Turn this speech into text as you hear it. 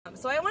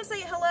So I want to say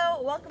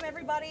hello, welcome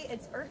everybody.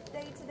 It's Earth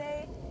Day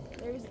today.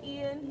 There's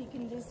Ian. He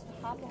can just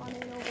hop on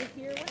in over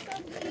here. What's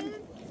up, Ian?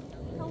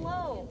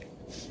 Hello.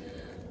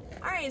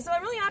 Alright, so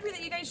I'm really happy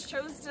that you guys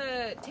chose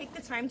to take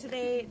the time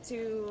today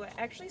to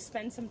actually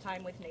spend some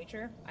time with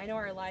nature. I know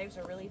our lives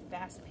are really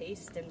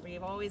fast-paced and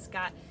we've always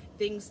got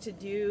things to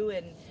do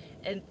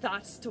and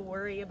thoughts to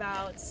worry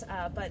about,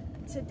 but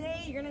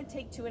today you're going to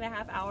take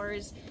 2.5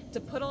 hours to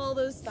put all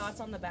those thoughts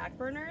on the back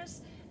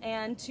burners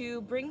and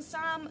to bring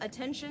some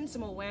attention,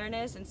 some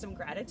awareness, and some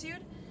gratitude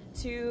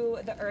to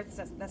the earth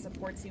that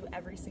supports you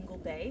every single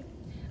day.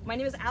 My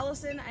name is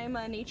Allison. I am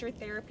a nature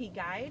therapy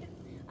guide.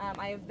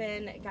 I have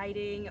been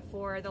guiding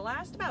for the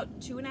last about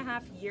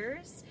 2.5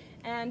 years,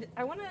 and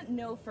I want to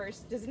know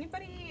first, does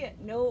anybody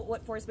know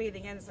what forest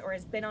bathing is or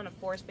has been on a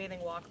forest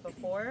bathing walk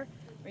before?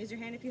 Raise your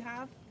hand if you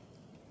have.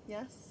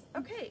 Yes?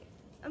 Okay,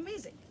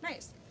 amazing,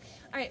 nice.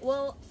 All right,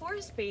 well,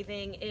 forest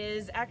bathing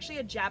is actually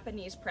a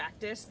Japanese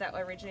practice that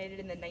originated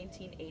in the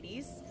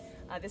 1980s.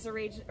 This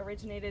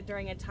originated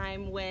during a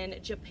time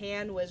when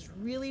Japan was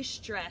really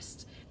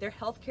stressed. Their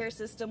healthcare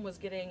system was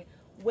getting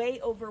way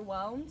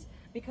overwhelmed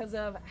because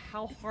of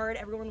how hard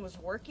everyone was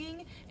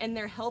working and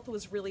their health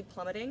was really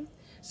plummeting.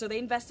 So they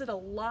invested a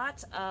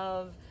lot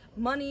of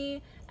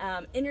money,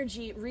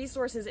 energy,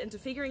 resources into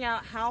figuring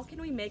out how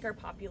can we make our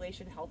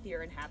population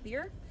healthier and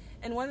happier.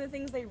 And one of the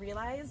things they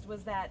realized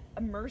was that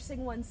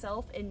immersing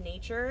oneself in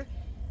nature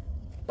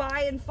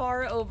by and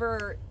far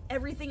over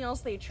everything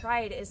else they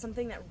tried is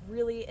something that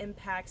really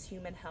impacts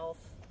human health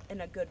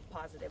in a good,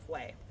 positive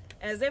way.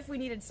 As if we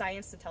needed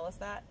science to tell us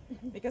that,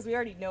 because we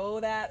already know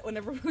that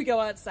whenever we go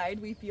outside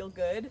we feel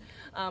good,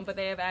 but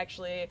they have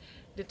actually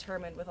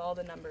determined with all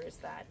the numbers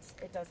that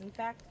it does in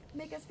fact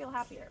make us feel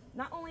happier.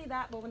 Not only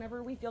that, but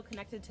whenever we feel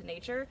connected to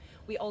nature,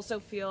 we also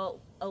feel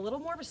a little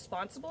more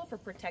responsible for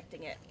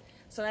protecting it.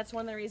 So that's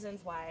one of the reasons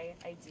why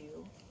I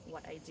do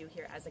what I do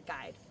here as a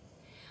guide.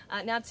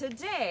 Now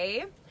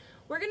today,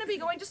 we're going to be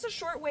going just a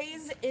short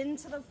ways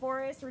into the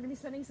forest. We're going to be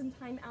spending some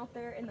time out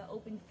there in the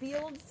open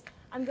fields.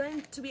 I'm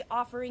going to be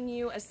offering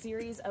you a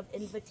series of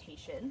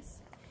invitations.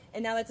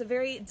 And now that's a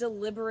very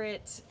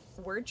deliberate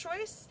word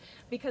choice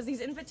because these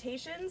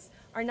invitations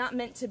are not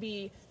meant to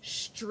be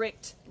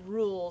strict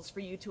rules for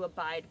you to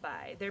abide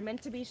by. They're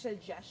meant to be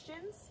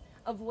suggestions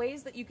of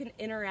ways that you can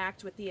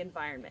interact with the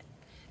environment.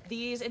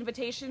 These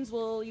invitations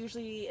will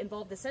usually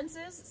involve the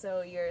senses,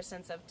 so your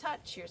sense of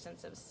touch, your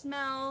sense of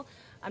smell.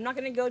 I'm not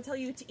going to go tell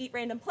you to eat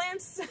random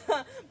plants,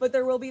 but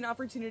there will be an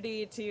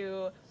opportunity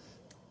to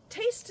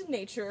taste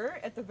nature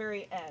at the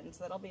very end.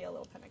 So that'll be a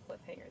little kind of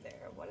cliffhanger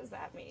there. What does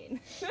that mean?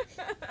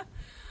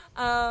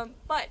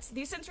 But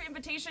these sensory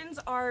invitations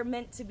are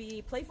meant to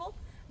be playful.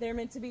 They're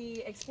meant to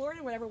be explored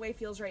in whatever way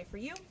feels right for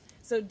you.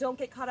 So don't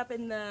get caught up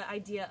in the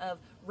idea of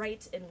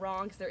right and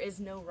wrong, because there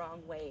is no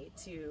wrong way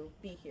to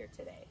be here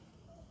today.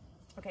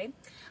 Okay,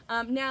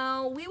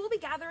 now we will be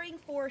gathering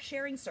for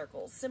sharing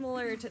circles,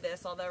 similar to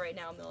this, although right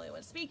now I'm the only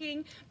one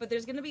speaking, but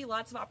there's going to be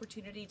lots of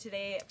opportunity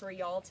today for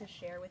y'all to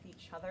share with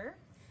each other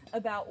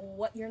about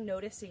what you're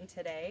noticing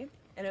today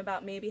and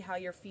about maybe how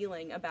you're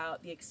feeling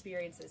about the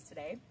experiences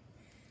today.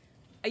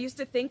 I used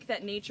to think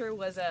that nature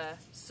was a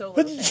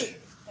solo thing.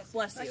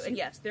 Bless you. And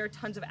yes, there are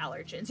tons of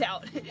allergens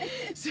out.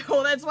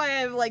 So that's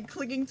why I'm like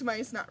clinging to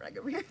my snot rag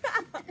over here.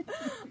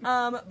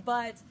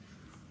 But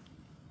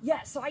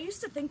yeah, so I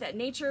used to think that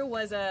nature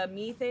was a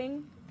me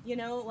thing, you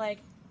know, like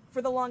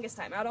for the longest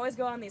time. I'd always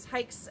go on these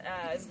hikes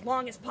as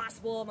long as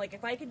possible. I'm like,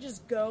 if I could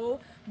just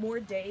go more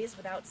days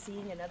without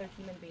seeing another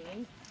human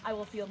being, I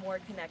will feel more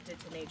connected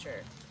to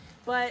nature.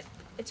 But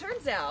it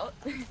turns out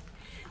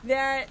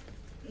that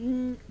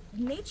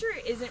nature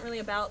isn't really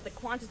about the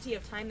quantity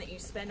of time that you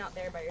spend out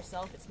there by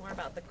yourself. It's more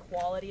about the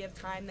quality of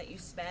time that you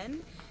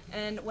spend.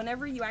 And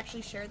whenever you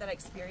actually share that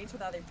experience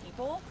with other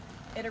people,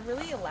 it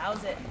really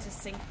allows it to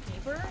sink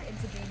deeper and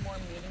to be more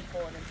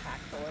meaningful and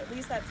impactful. At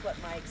least that's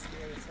what my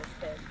experience has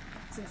been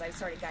since I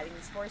started guiding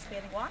these forest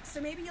bathing walks.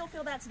 So maybe you'll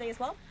feel that today as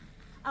well.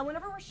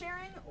 Whenever we're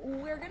sharing,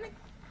 we're going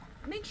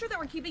to make sure that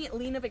we're keeping it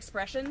lean of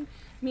expression,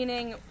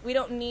 meaning we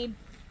don't need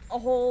a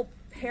whole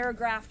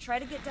paragraph. Try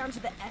to get down to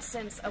the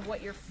essence of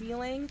what you're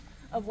feeling,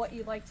 of what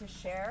you'd like to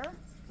share,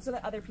 so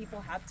that other people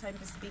have time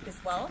to speak as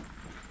well.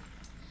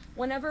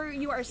 Whenever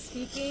you are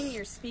speaking,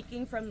 you're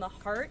speaking from the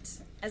heart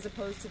as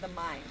opposed to the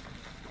mind.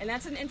 And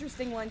that's an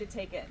interesting one to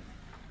take in.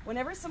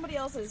 Whenever somebody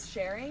else is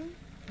sharing,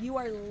 you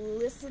are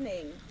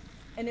listening.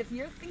 And if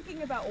you're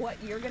thinking about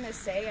what you're going to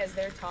say as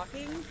they're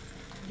talking,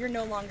 you're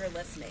no longer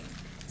listening.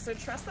 So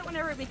trust that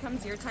whenever it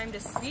becomes your time to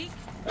speak,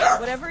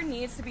 whatever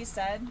needs to be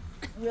said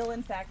will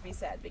in fact be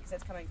said, because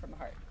it's coming from the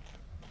heart.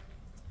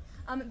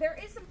 There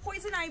is some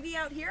poison ivy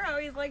out here. I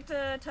always like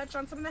to touch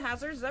on some of the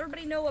hazards. Does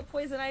everybody know what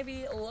poison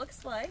ivy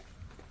looks like?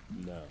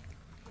 No.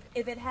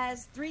 If it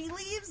has 3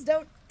 leaves,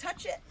 don't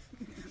touch it.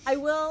 I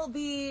will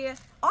be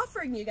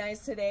offering you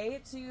guys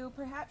today to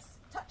perhaps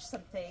touch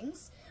some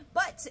things,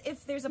 but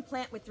if there's a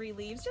plant with 3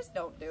 leaves, just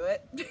don't do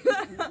it.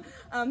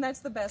 That's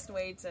the best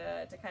way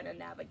to kind of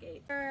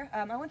navigate.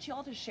 I want you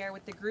all to share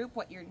with the group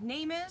what your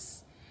name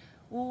is,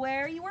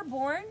 where you were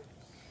born,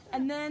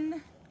 and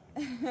then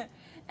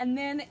And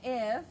then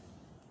if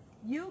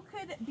you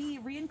could be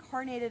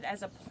reincarnated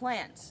as a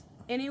plant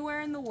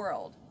anywhere in the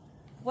world,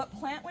 what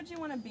plant would you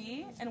want to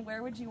be and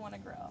where would you want to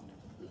grow?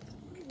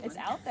 It's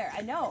out there,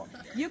 I know.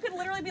 You could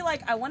literally be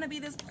like, I want to be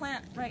this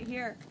plant right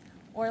here.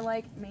 Or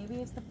like, maybe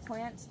it's the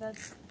plant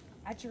that's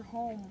at your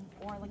home.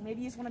 Or like,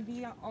 maybe you just want to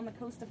be on the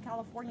coast of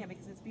California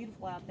because it's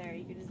beautiful out there.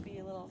 You could just be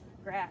a little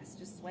grass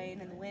just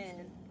swaying in the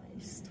wind.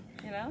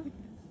 You know?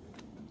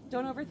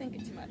 Don't overthink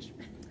it too much.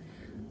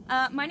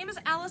 My name is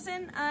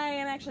Allison. I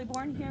am actually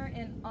born here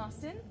in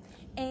Austin.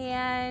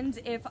 And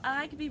if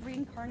I could be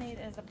reincarnated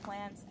as a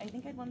plant, I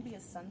think I'd want to be a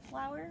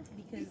sunflower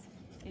because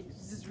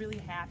it's just really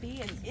happy.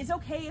 And it's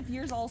okay if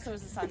yours also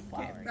is a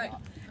sunflower, right?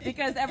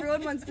 Because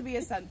everyone wants to be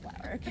a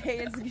sunflower, okay?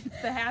 It's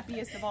the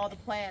happiest of all the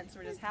plants.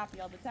 We're just happy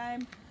all the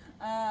time.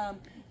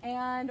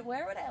 And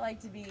where would I like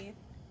to be?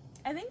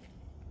 I think,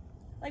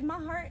 like my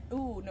heart,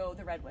 ooh, no,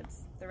 the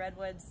redwoods. The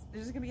redwoods,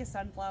 there's just gonna be a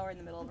sunflower in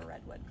the middle of a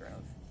redwood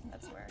grove.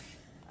 That's where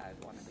I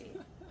would want to be.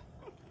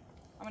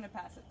 I'm gonna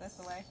pass it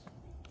this way.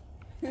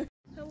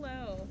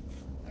 Hello.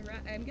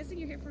 I'm guessing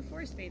you're here for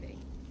forest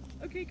bathing.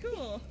 Okay,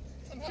 cool.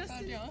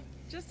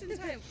 Just in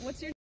time.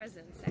 What's your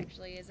presence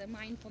actually is a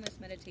mindfulness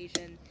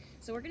meditation.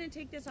 So we're going to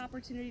take this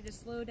opportunity to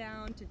slow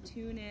down, to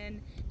tune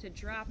in, to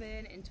drop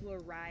in, and to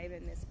arrive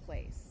in this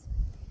place.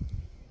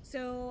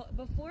 So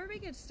before we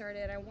get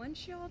started, I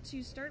want y'all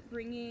to start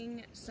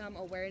bringing some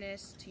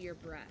awareness to your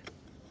breath.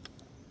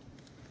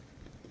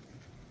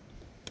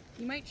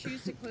 You might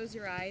choose to close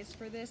your eyes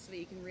for this so that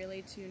you can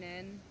really tune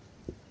in.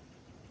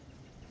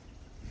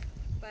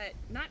 But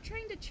not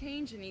trying to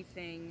change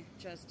anything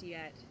just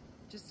yet.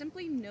 Just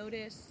simply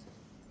notice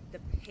the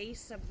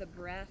pace of the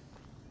breath.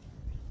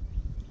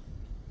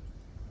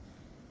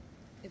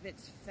 If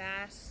it's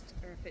fast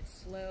or if it's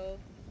slow.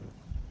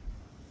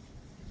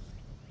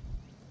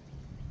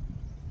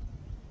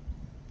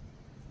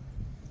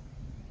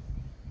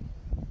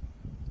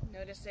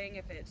 Noticing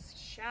if it's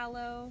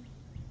shallow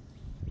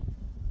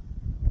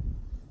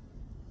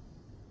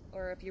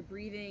or if you're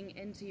breathing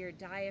into your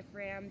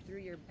diaphragm through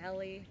your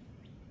belly.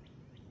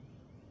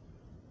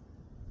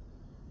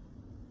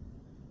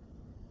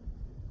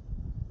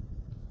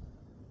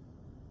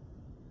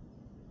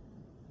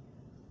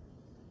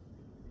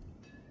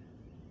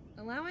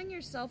 Allowing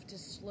yourself to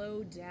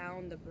slow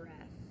down the breath.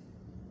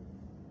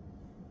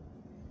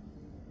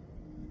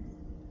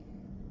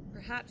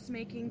 Perhaps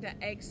making the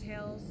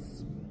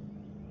exhales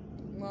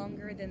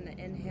longer than the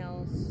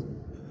inhales.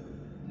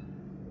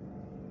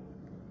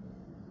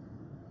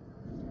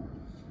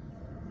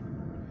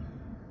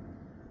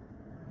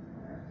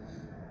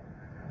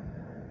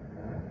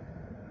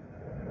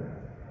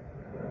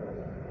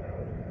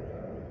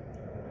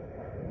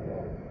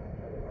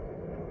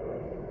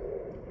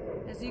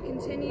 As you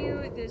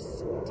continue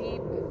this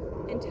deep,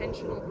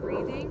 intentional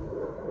breathing,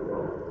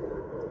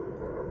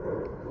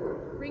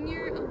 bring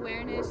your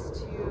awareness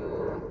to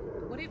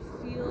what it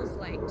feels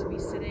like to be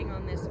sitting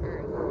on this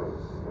earth.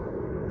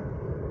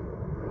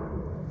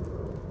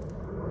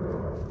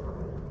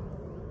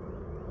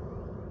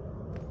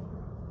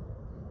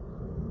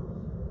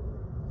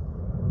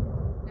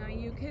 Now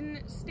you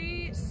can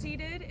stay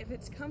seated if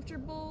it's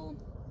comfortable.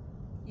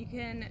 You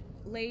can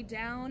lay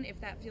down if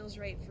that feels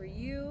right for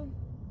you.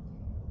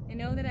 And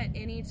know that at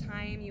any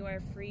time you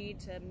are free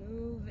to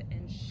move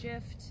and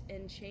shift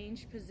and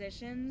change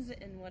positions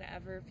in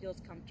whatever feels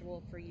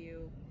comfortable for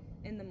you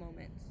in the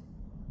moment.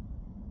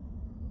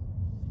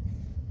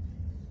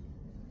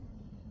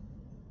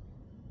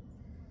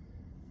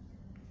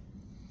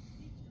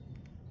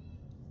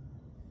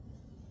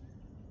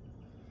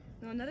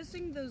 Now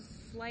noticing those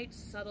slight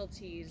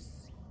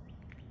subtleties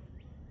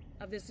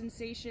of the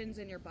sensations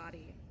in your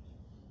body.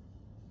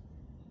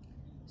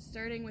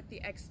 Starting with the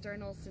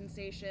external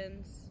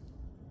sensations.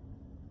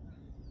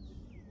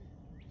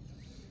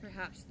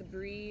 Perhaps the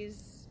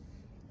breeze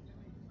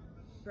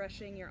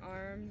brushing your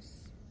arms.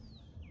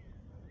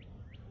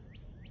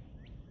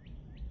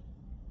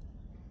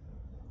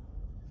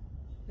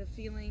 The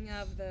feeling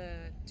of the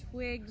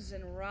twigs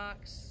and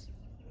rocks.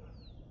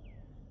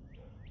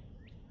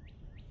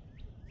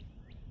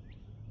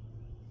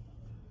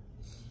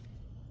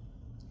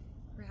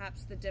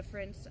 Perhaps the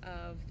difference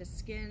of the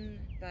skin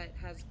that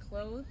has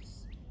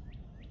clothes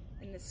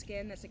and the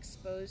skin that's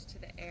exposed to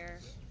the air.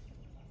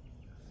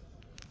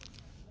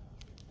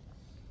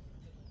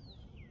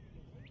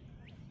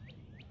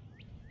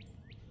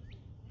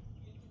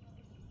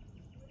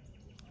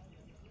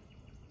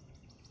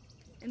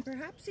 And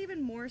perhaps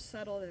even more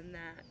subtle than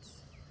that,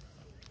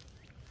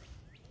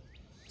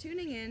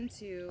 tuning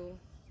into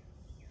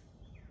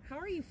how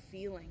are you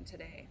feeling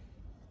today?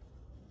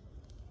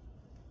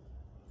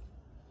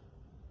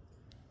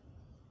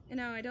 And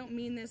now I don't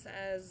mean this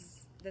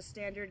as the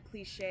standard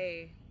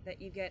cliche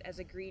that you get as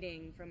a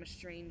greeting from a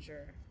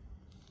stranger,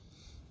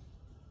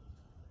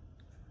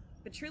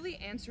 but truly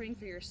answering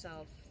for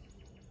yourself,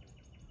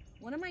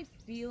 what am I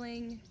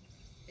feeling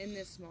in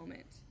this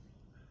moment?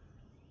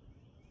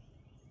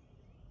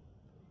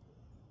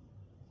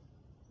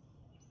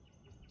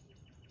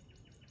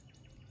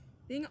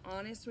 Being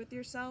honest with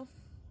yourself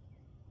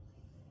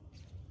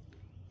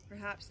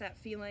Perhaps that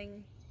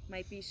feeling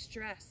might be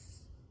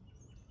stress.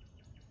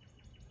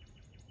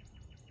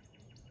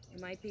 It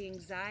might be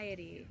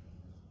anxiety.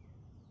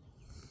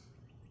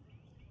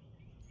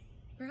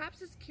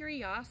 Perhaps it's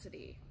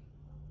curiosity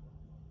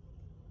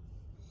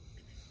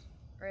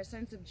or a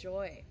sense of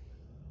joy.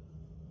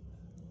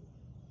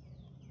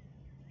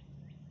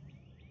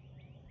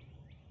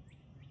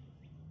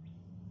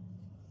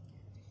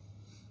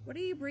 What are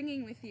you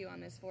bringing with you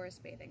on this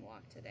forest bathing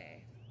walk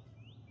today?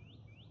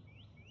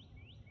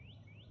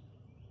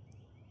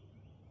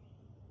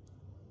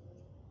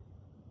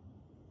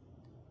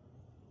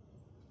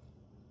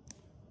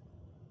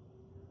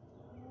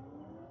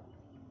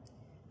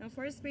 Now,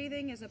 forest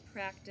bathing is a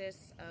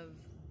practice of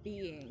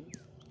being,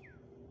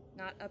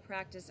 not a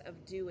practice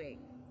of doing.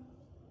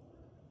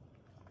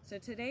 So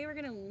today we're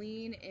going to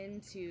lean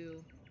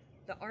into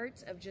the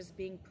art of just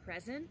being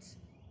present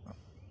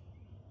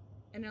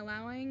and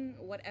allowing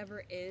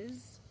whatever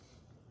is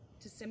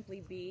to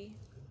simply be,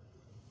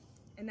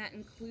 and that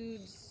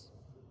includes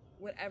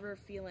whatever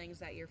feelings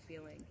that you're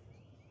feeling.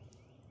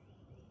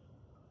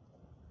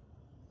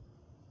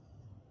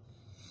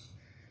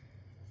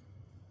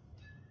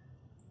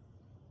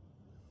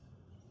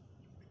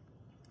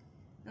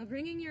 Now,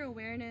 bringing your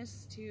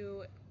awareness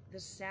to the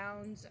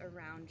sounds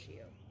around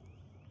you.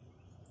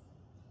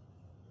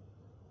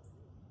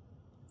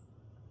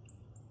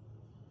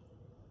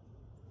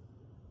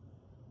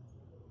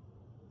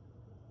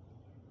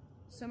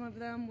 Some of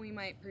them we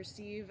might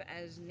perceive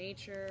as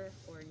nature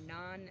or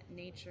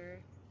non-nature.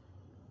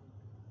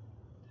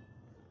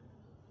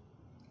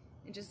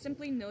 And just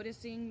simply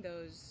noticing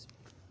those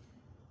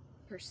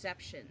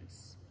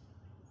perceptions.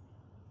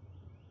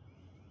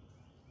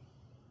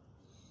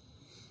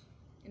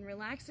 And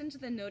relax into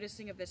the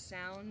noticing of the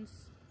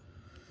sounds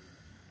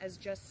as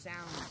just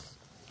sounds.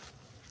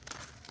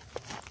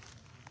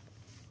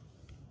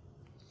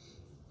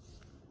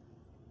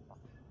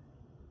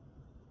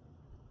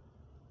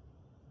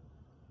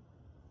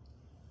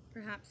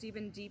 Perhaps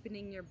even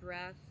deepening your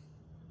breath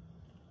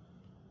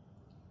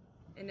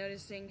and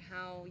noticing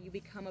how you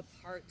become a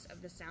part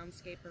of the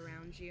soundscape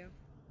around you.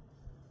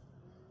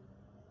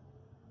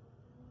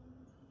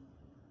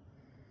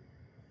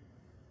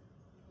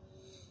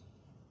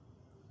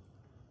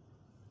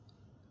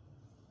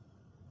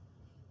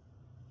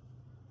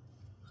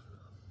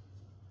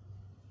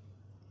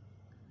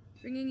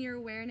 Bringing your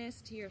awareness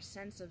to your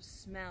sense of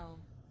smell.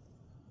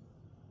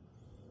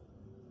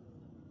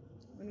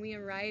 When we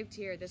arrived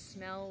here, the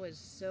smell was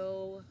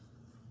so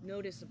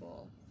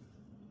noticeable.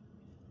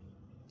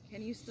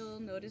 Can you still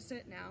notice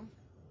it now?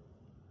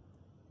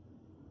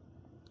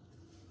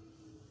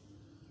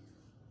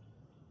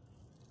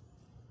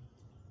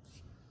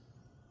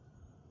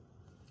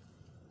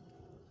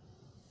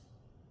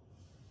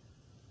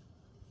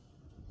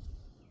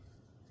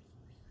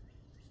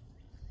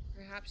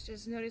 Perhaps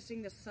just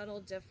noticing the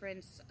subtle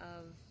difference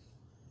of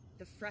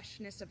the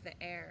freshness of the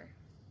air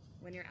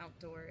when you're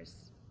outdoors.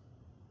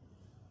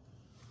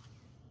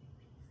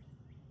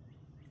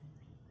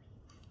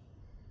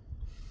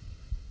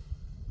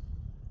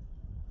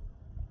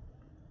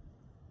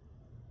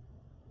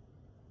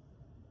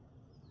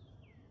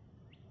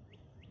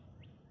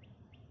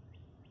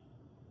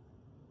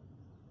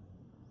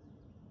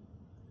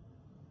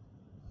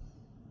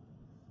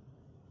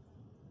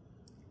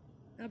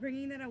 Now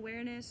bringing that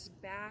awareness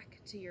back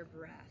to your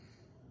breath.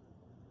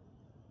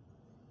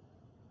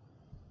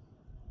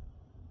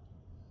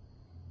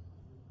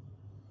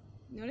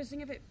 Noticing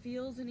if it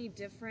feels any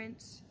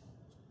different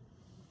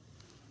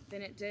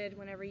than it did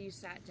whenever you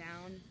sat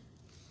down.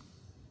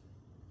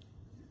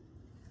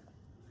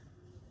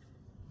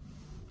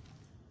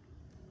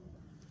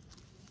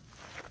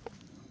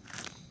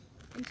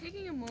 And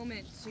taking a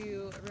moment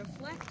to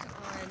reflect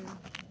on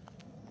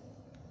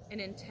an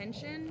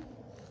intention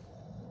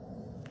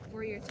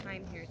for your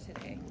time here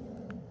today.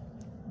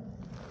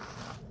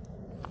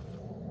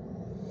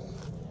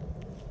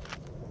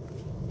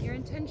 Your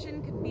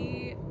intention could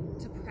be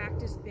to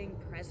practice being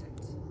present,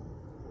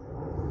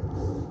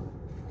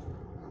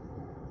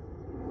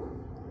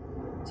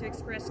 to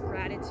express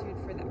gratitude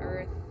for the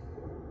earth,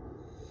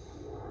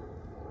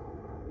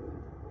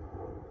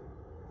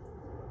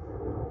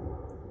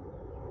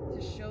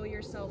 to show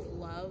yourself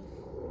love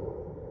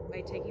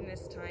by taking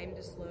this time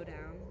to slow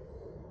down.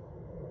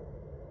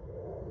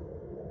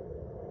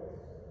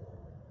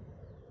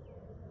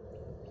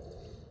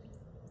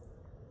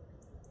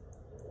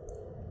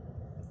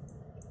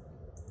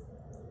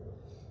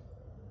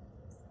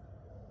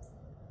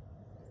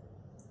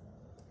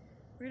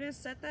 We're going to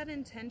set that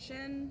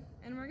intention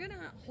and we're going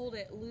to hold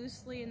it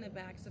loosely in the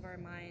backs of our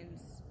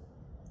minds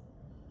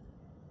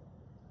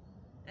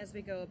as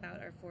we go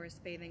about our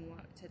forest bathing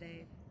walk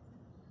today.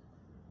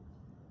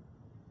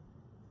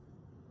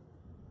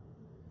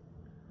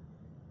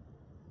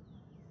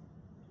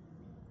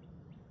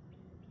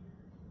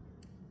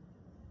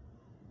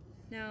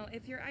 Now,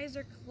 if your eyes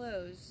are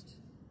closed,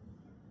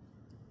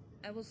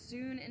 I will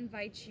soon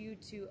invite you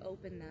to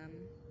open them.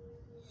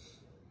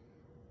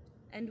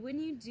 And when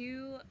you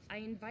do, I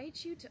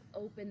invite you to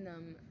open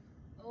them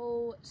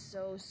oh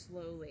so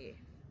slowly.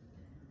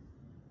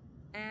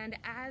 And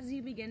as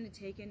you begin to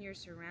take in your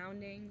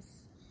surroundings,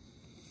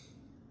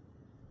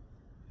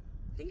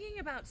 thinking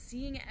about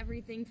seeing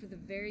everything for the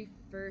very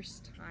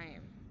first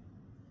time,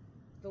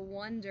 the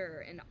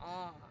wonder and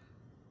awe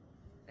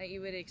that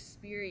you would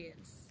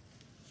experience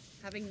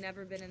having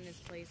never been in this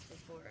place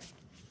before.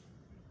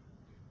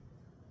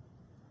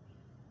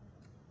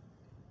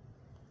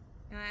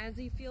 Now, as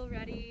you feel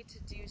ready to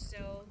do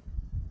so,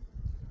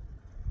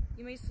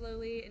 you may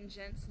slowly and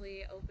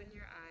gently open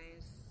your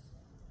eyes.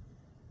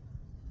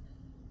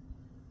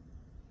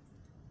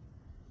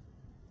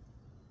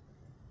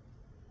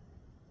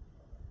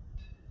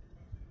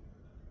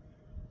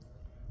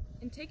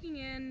 And taking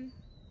in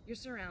your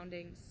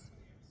surroundings.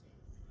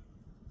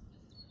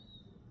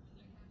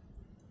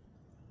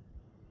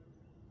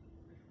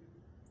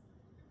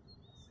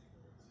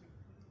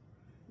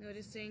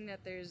 Noticing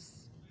that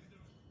there's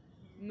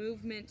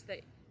movement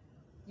that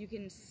you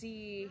can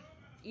see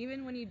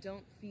even when you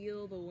don't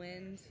feel the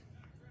wind.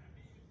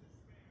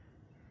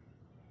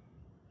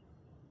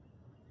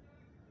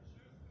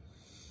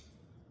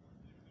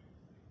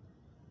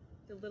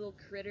 The little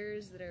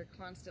critters that are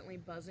constantly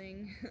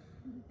buzzing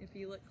if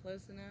you look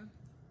close enough.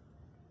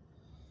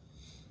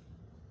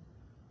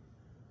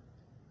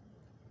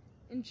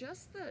 And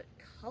just the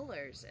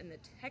colors and the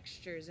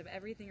textures of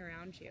everything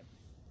around you.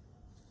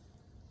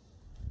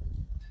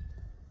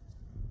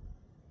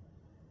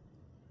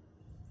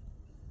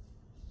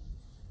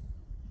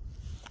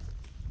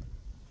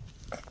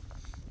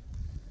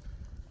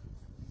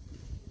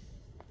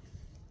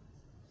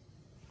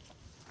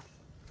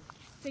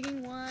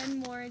 Taking one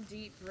more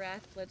deep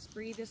breath. Let's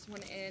breathe this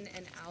one in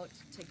and out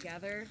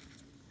together.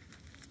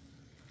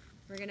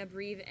 We're gonna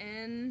breathe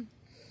in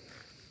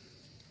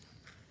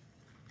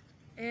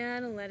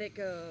and let it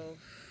go.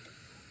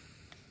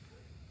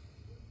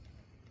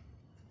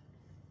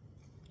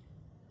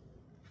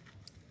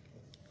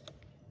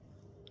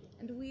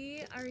 And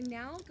we are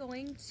now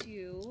going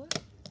to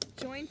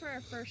join for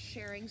our first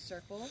sharing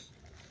circle.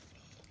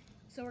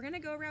 So we're gonna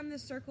go around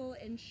this circle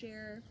and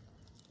share,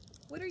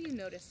 what are you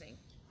noticing?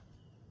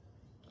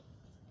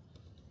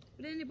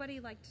 Would anybody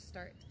like to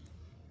start?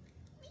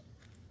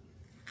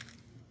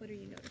 What are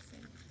you noticing?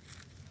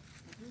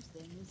 The first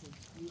thing is the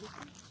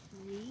beautiful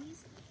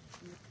trees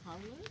and the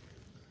color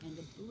and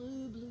the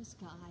blue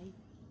sky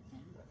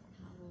and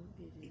how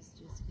it is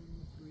just in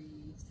the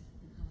breeze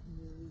and how it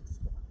moves.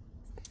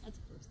 That's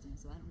the first thing,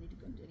 so I don't need to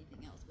go into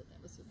anything else, but that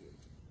was so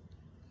beautiful.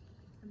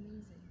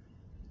 Amazing.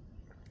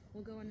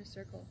 We'll go in a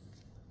circle.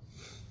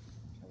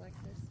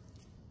 Alexis?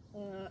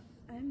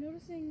 I'm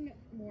noticing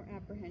more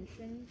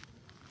apprehension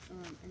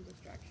and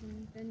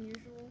distraction than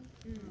usual.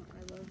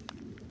 I love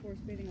the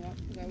forest bathing a lot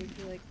because I always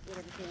feel like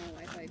whatever's going on in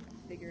life, I'd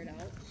figure it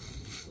out.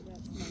 So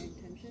that's my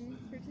intention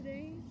for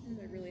today.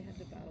 So I really had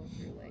to battle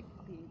through like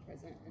being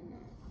present and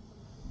not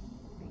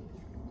being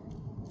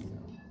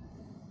distracted.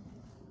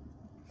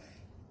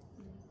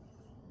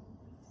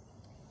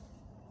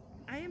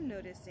 I am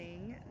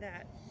noticing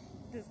that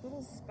this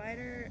little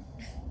spider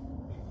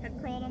had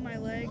crawled on my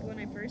leg when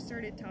I first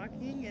started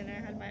talking, and I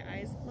had my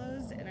eyes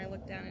closed, and I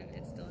looked down and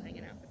it's still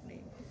hanging out with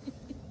me.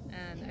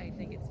 And I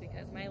think it's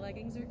because my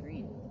leggings are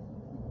green.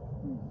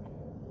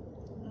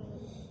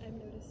 I'm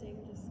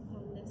noticing just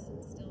calmness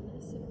and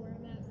stillness in where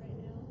I'm at right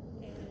now,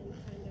 and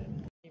kind of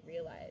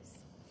Realize.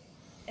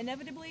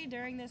 Inevitably,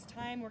 during this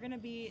time, we're going to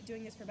be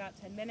doing this for about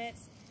 10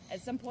 minutes.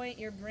 At some point,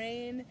 your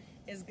brain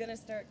is going to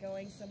start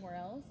going somewhere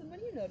else. And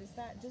when you notice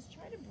that, just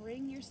try to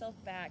bring yourself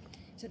back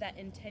to that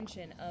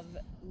intention of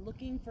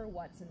looking for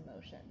what's in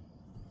motion.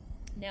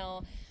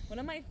 Now, one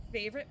of my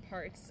favorite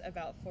parts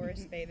about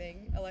forest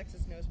bathing,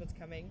 Alexis knows what's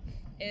coming,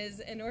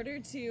 is in order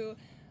to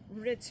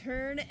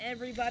return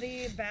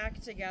everybody back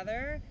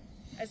together,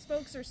 as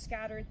folks are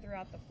scattered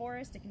throughout the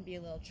forest, it can be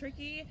a little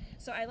tricky,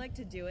 so I like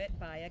to do it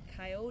by a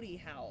coyote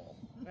howl,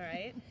 all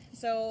right?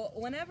 So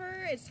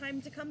whenever it's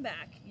time to come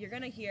back, you're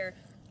gonna hear,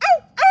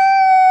 ow,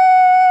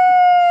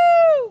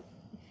 ow!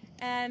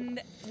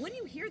 And when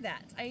you hear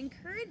that, I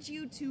encourage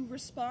you to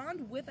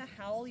respond with a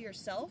howl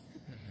yourself,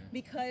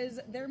 because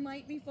there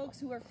might be folks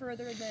who are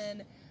further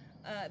than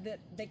that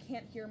they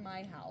can't hear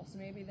my howl, so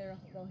maybe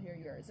they'll hear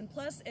yours. And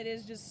plus, it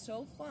is just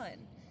so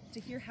fun to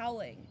hear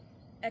howling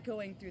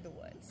echoing through the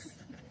woods.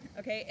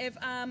 Okay, if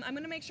I'm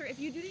gonna make sure, if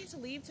you do need to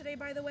leave today,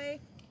 by the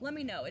way, let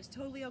me know. It's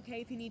totally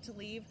okay if you need to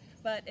leave,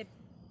 but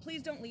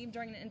please don't leave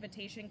during an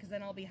invitation, because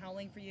then I'll be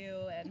howling for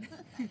you. And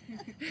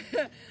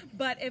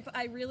but if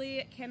I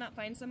really cannot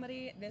find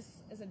somebody, this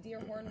is a deer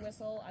horn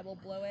whistle. I will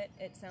blow it.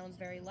 It sounds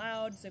very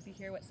loud, so if you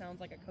hear what sounds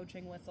like a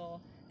coaching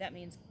whistle, that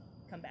means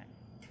come back.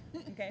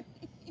 Okay?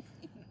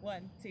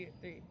 1, 2,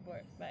 3,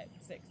 4, 5,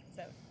 6,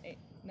 7, 8,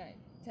 9,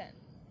 10.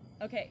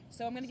 Okay,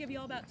 so I'm going to give you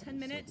all about 10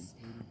 minutes.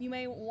 You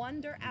may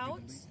wander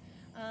out,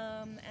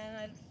 and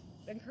I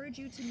encourage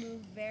you to move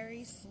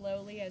very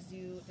slowly as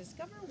you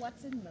discover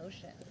what's in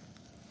motion.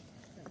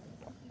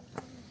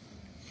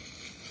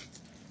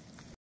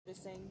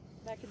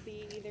 That could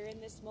be either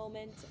in this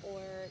moment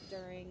or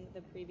during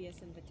the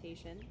previous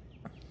invitation.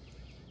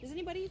 Does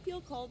anybody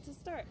feel called to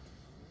start?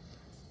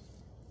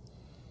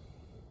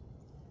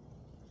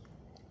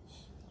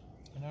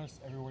 I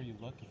notice everywhere you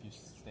look, if you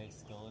stay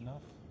still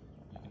enough,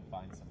 you can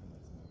find something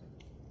that's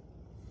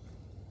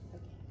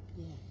moving.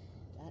 Yeah,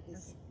 that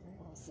is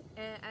awesome.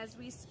 As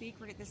we speak,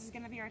 this is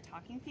going to be our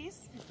talking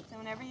piece. So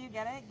whenever you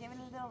get it, give it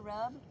a little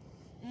rub.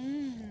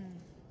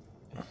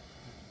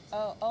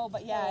 Oh,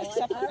 but yeah,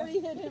 except I already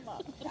hit him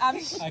up. I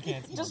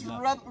can't smell just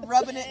nothing.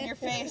 rubbing it in your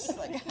face.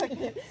 Like,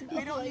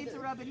 we don't need to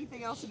rub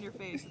anything else in your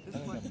face at I this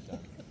think point. I'm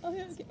done. Oh,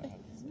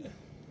 okay.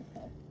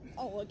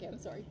 Oh, okay, I'm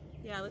sorry.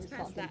 Yeah, let's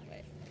pass that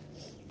way.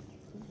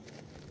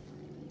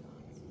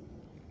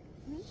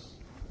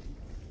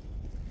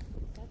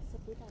 That's a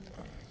big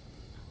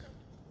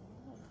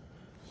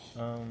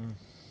one.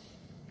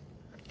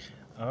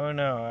 Oh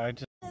no, I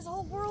just. This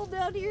whole world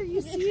down here,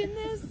 you seeing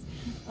this?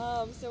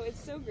 So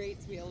it's so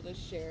great to be able to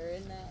share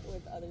in that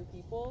with other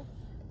people,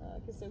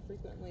 because so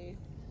frequently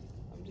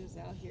I'm just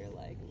out here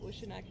like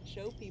wishing I could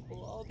show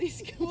people all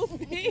these cool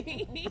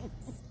things.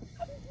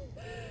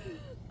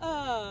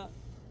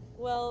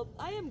 Well,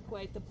 I am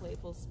quite the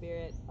playful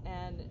spirit,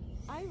 and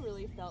I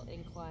really felt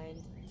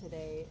inclined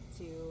today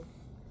to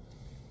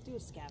do a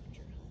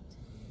scavenger hunt.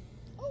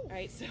 Oh. All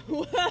right, so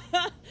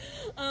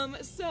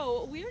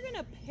so we're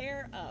gonna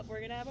pair up.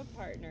 We're gonna have a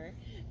partner,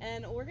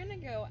 and we're gonna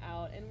go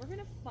out and we're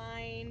gonna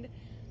find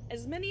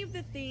as many of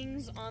the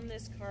things on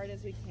this card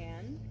as we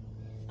can.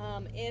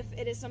 If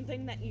it is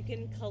something that you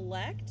can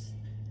collect,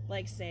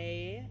 like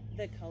say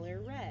the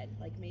color red,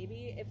 like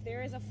maybe if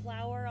there is a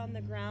flower on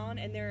the ground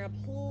and there are a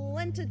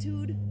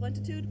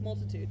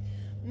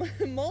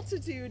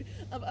multitude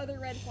of other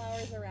red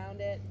flowers around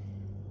it,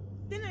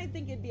 then I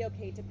think it'd be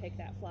okay to pick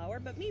that flower.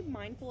 But be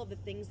mindful of the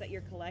things that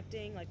you're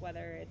collecting, like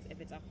whether if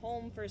it's a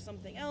home for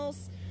something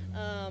else,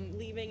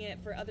 leaving it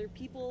for other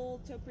people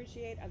to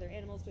appreciate, other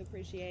animals to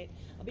appreciate.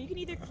 But you can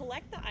either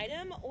collect the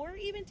item or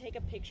even take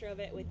a picture of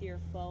it with your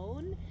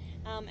phone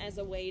as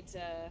a way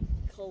to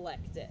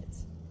collect it.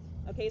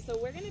 Okay, so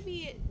we're going to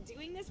be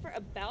doing this for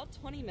about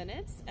 20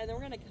 minutes, and then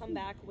we're going to come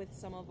back with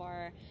some of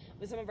our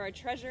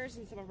treasures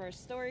and some of our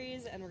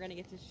stories, and we're going to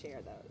get to share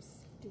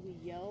those. Do we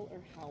yell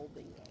or howl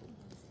bingo?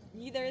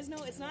 There is no,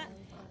 it's not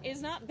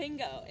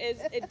bingo.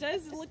 It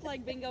does look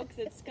like bingo because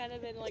it's kind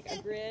of in like a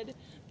grid,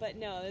 but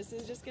no, this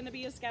is just going to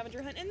be a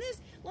scavenger hunt. And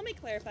this, let me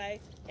clarify,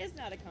 is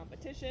not a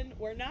competition.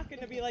 We're not going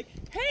to be like,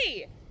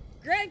 hey,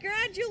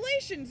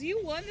 congratulations,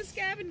 you won the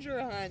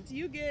scavenger hunt.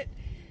 You get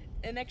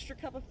an extra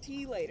cup of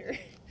tea later.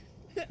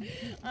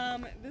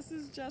 This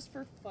is just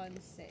for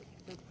fun's sake,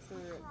 for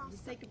the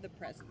sake of the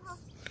presents.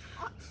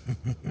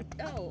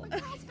 Oh, I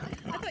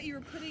thought you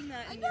were putting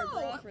that in your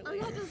bra for later. I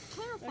had to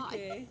clarify.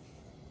 Okay.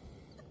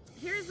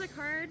 Here's a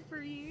card for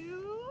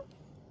you,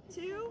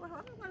 too. Well,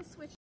 I'm going to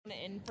switch.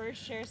 And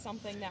first share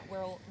something that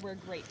we're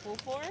grateful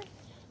for,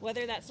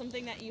 whether that's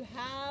something that you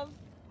have.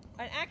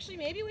 And actually,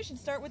 maybe we should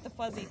start with the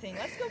fuzzy thing.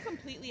 Let's go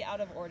completely out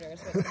of order is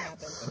what can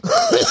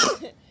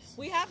happen.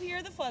 We have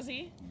here the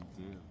fuzzy.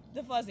 You do.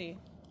 The fuzzy.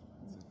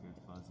 It's a good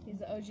fuzzy. He's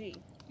the OG.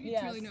 You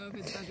truly know if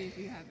it's fuzzy if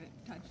you haven't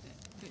touched it.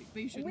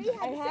 But you shouldn't. We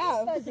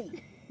have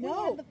fuzzy.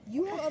 No,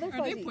 you have other Are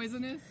fuzzies. they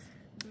poisonous?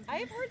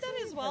 I've heard that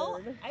as well.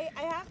 I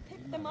have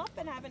picked them up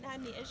and haven't had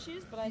any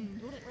issues, but I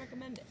wouldn't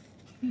recommend it.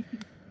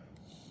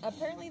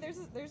 Apparently, there's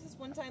this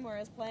one time where I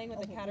was playing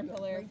with a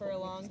caterpillar for a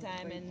long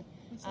time, and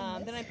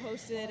then I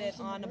posted it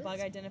on a bug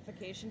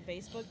identification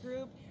Facebook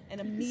group,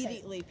 and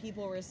immediately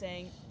people were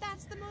saying,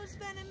 "That's the most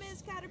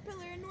venomous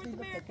caterpillar in North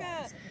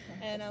America,"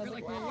 and I was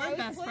like, "Wow, I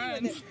was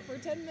playing with it for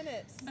 10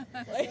 minutes."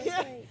 Like,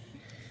 brown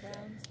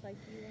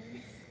spiky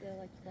ones, they're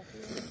like fluffy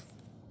ones.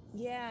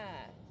 yeah,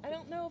 I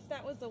don't know if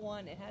that was the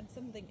one. It had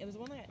something. It was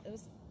one that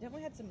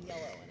definitely had some yellow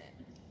in it.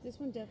 This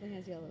one definitely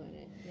has yellow in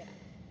it. Yeah.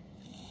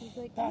 He's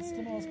like, That's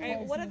the most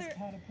Alright, what poisonous other-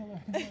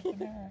 caterpillar in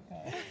North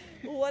America.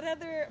 What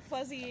other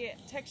fuzzy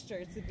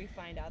textures did we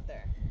find out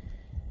there?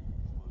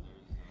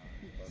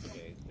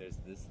 Okay, there's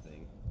this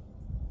thing.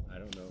 I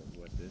don't know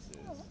what this is,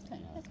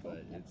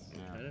 but it's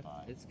kind of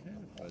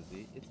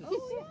fuzzy. It's a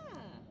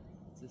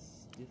it's a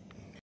stiff.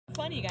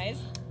 Fun, you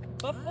guys.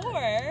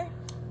 Before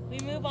we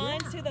move on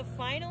to the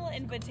final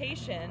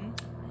invitation,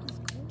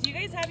 do you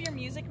guys have your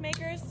music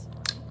makers?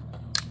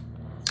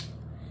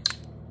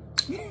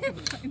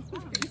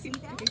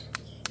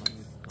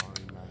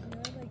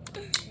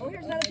 Oh,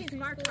 here's another piece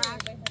of our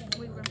craft.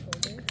 We were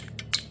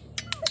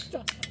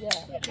Yeah.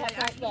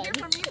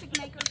 Here's our music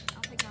makers.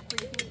 I'll take our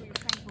free food we were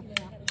thankful for.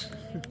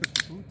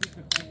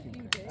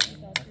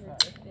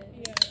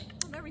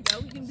 Oh, there we go.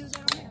 We can do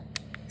that on here.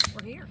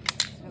 We're here.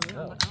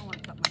 Oh, I don't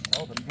want to cut my.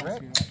 Oh, the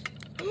brick.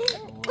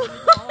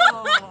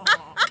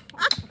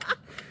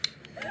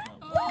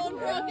 Oh,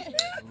 no. Hit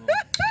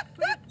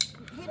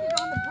it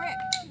on the brick.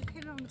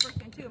 Hit it on the brick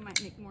and too. It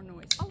might make more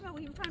noise. Oh, no,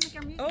 we were trying to make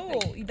our music.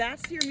 Oh,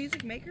 that's your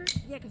music maker?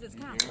 Yeah, because it's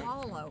kind of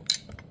hollow.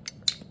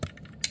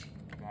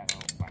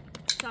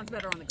 Sounds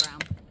better on the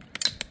ground.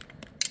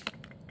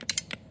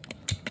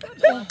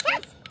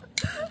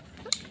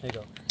 There you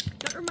go.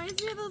 That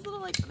reminds me of those little,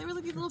 like, there were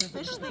like these little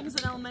fish things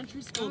in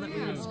elementary school that we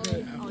used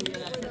to. Oh, yeah,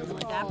 that's what we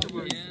went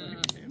afterwards.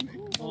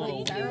 Well,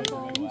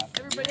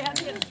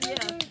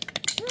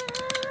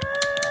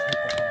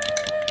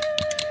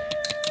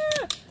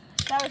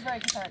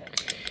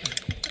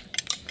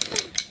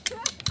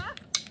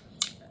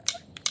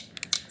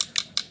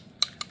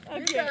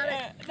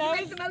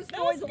 make the most that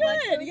noise, was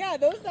Alexis. good. Yeah,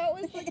 that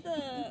was like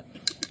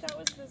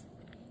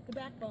the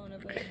backbone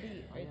of the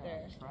beat right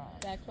there.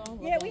 Backbone.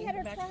 Yeah, we had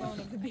our Backbone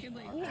of the beat.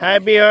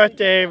 Happy Earth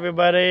Day,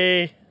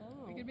 everybody!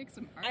 We could make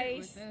some art I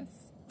with this.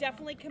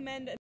 definitely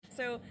commend.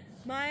 So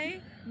my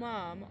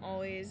mom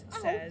always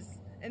says,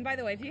 and by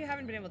the way, if you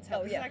haven't been able to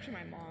tell, this is actually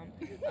my mom.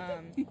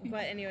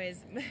 But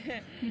anyways,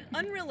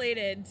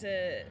 unrelated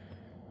to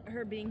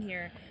her being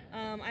here,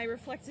 I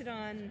reflected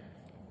on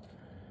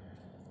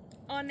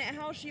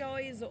how she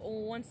always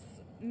wants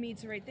me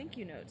to write thank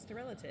you notes to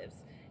relatives.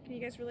 Can you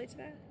guys relate to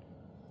that?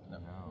 No.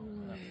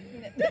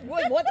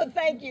 What's a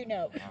thank you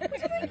note?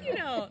 What's a thank you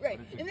note? Right.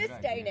 In this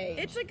day and age.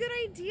 It's a good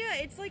idea.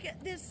 It's like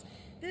this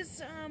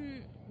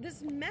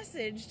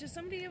message to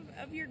somebody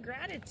of your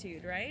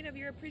gratitude, right? Of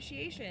your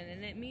appreciation,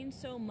 and it means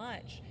so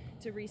much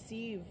to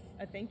receive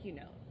a thank you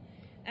note.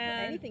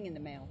 And anything in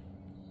the mail.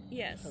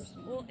 Yes.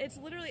 Well,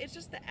 it's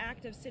just the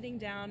act of sitting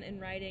down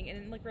and writing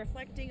and like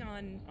reflecting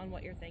on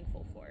what you're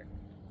thankful for.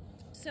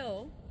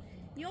 So,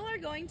 y'all are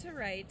going to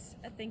write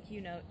a thank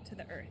you note to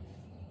the earth.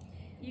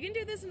 You can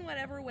do this in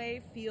whatever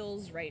way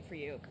feels right for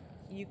you.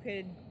 You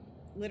could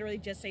literally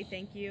just say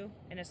thank you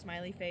in a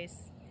smiley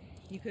face.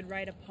 You could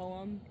write a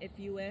poem if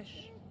you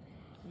wish.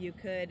 You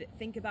could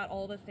think about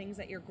all the things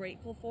that you're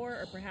grateful for,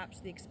 or perhaps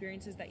the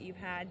experiences that you've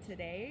had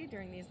today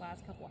during these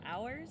last couple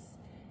hours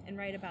and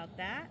write about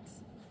that.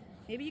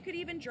 Maybe you could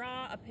even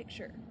draw a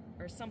picture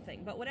or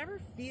something, but whatever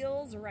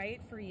feels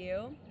right for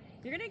you,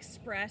 you're gonna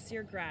express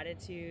your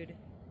gratitude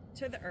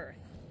to the earth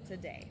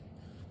today.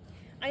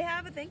 I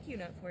have a thank you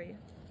note for you.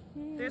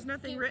 There's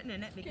nothing written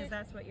in it because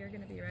that's what you're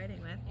gonna be writing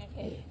with.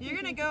 Okay. You're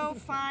gonna go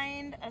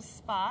find a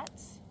spot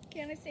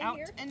Can I stay out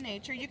here? in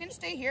nature. You can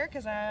stay here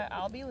because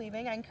I'll be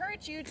leaving. I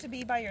encourage you to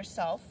be by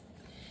yourself.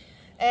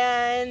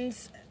 And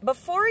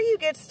before you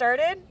get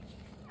started,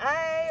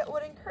 I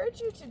would encourage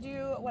you to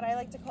do what I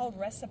like to call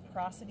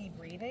reciprocity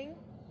breathing,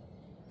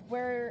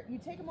 where you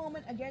take a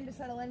moment again to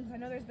settle in. I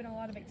know there's been a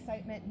lot of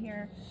excitement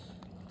here.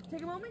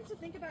 Take a moment to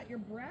think about your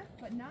breath,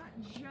 but not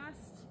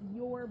just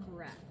your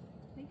breath.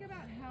 Think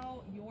about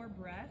how your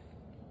breath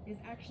is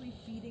actually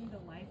feeding the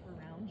life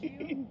around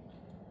you.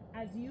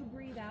 As you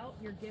breathe out,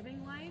 you're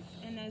giving life,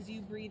 and as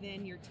you breathe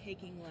in, you're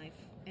taking life.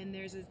 And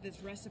there's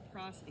this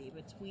reciprocity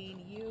between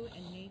you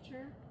and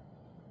nature.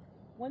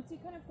 Once you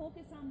kind of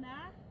focus on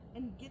that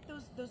and get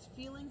those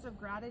feelings of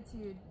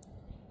gratitude,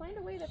 find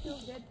a way that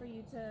feels good for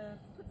you to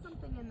put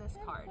something in this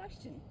card.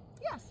 Question.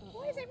 Yes.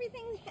 Why is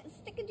everything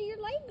sticking to your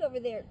leg over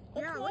there?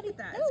 Yeah, look at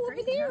that. No, It's over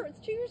crazy, there. huh? It's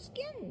to your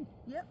skin.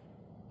 Yep.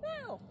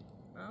 Wow.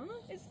 I don't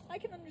know. I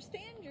can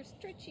understand your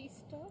stretchy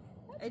stuff.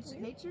 It's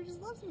nature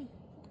just loves me.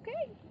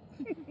 Okay.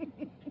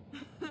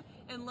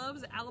 And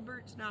loves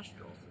Albert's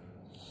nostrils.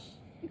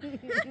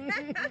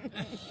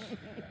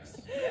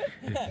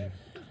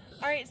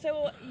 All right,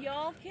 so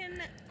y'all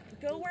can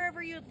go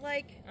wherever you'd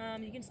like.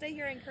 You can stay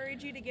here. I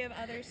encourage you to give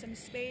others some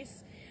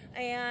space.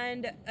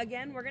 And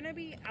again, we're gonna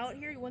be out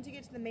here. Once you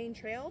get to the main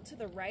trail to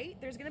the right,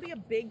 there's gonna be a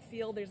big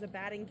field. There's a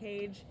batting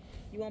cage.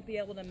 You won't be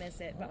able to miss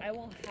it, but I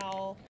will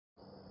howl.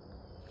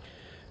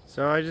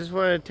 So I just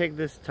want to take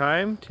this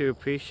time to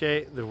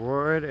appreciate the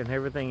word and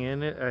everything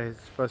in it. I was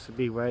supposed to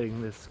be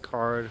writing this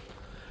card,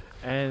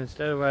 and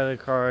instead of writing a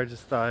card, I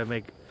just thought I'd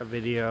make a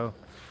video.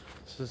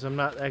 Since I'm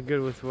not that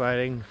good with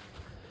writing,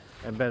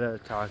 I'm better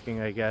at talking,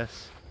 I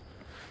guess.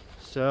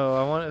 So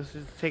I want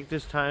to take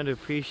this time to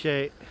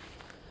appreciate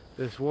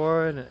this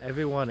word and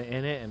everyone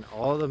in it, and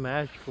all the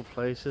magical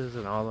places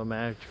and all the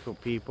magical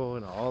people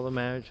and all the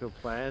magical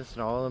plants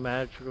and all the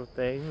magical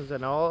things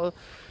and all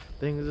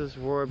things in this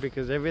world,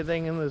 because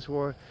everything in this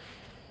world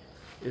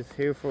is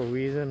here for a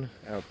reason,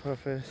 a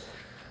purpose,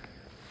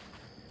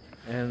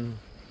 and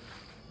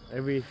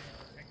every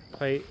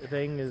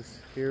thing is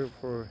here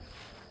for,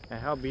 and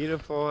how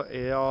beautiful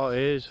it all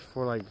is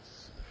for, like,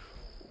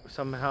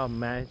 somehow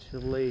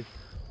magically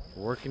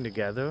working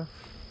together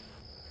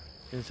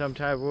in some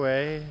type of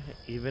way,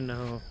 even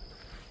though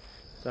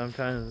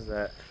sometimes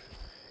that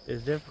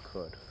is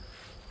difficult.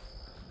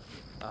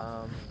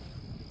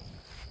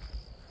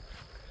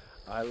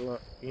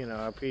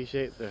 I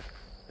appreciate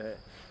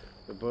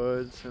the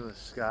birds and the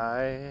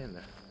sky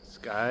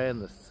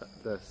and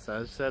the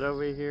sunset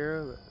over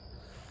here,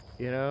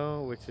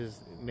 which is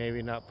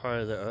maybe not part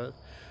of the earth,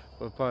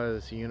 but part of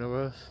this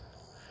universe,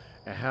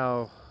 and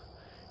how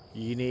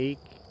unique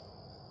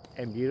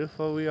and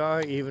beautiful we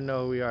are, even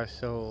though we are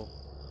so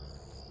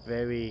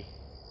very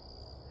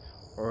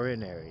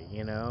ordinary,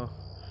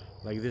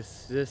 like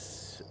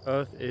this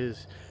earth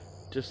is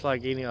just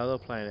like any other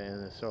planet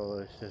in the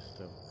solar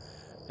system.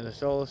 And the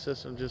solar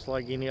system just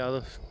like any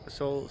other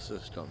solar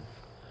system.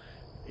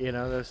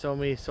 There's so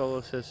many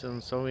solar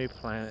systems, so many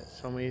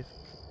planets, so many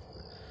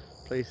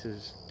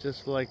places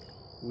just like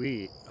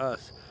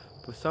us.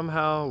 But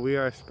somehow we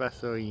are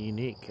special and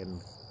unique, and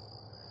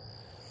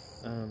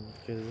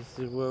because this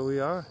is where we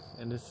are,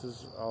 and this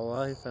is our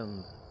life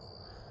and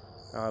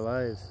our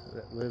lives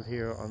that live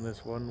here on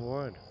this one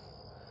world.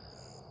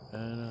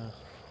 And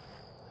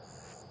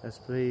that's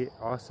pretty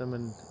awesome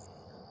and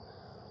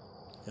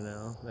you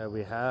know, that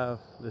we have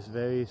this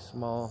very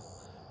small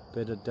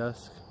bit of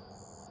dusk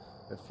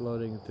that's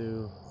floating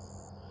through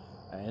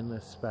an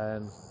endless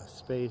span of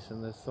space,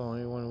 and that's the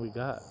only one we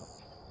got.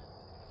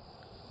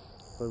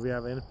 But we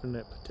have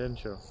infinite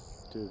potential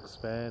to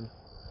expand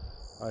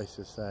our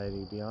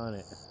society beyond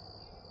it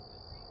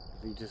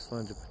if we just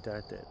learn to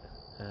protect it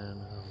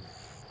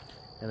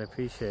and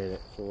appreciate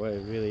it for what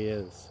it really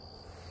is.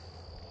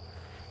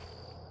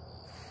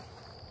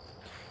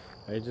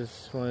 I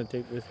just want to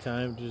take this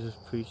time to just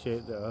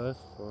appreciate the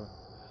earth for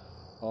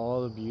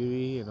all the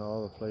beauty and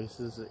all the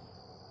places that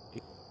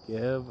it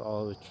gives,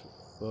 all the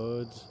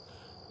birds,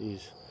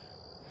 these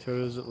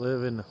turtles that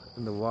live in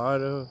the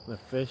water, the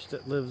fish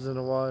that lives in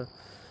the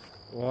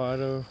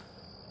water,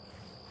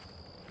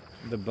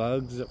 the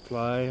bugs that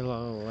fly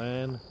along the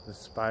land, the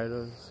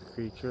spiders, the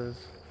creatures,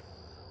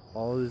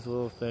 all these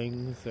little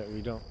things that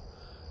we don't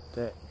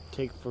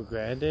take for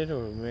granted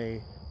or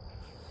may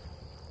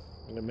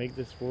make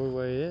this world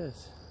what it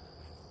is.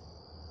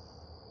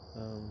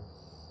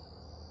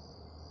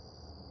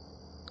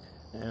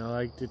 And I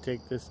like to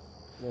take this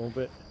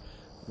moment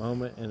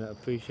and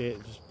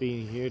appreciate just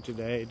being here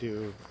today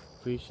to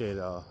appreciate it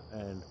all.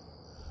 And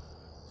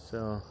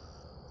so,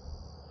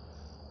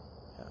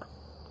 yeah.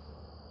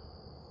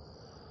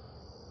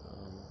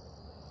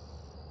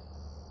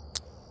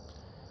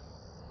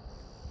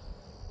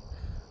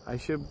 I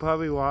should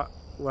probably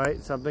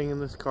write something in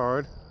this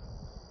card.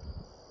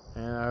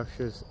 And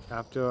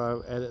after I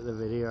edit the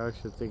video, I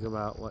should think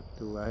about what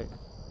to write.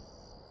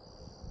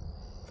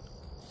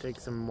 Take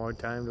some more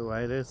time to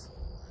write this.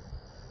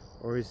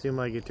 Or it seemed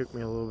like it took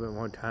me a little bit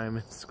more time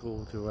in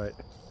school to write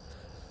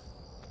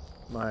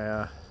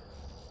my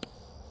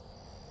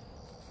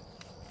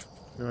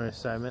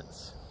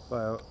assignments.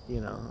 But,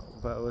 you know,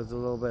 but with a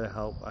little bit of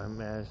help, I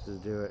managed to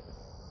do it.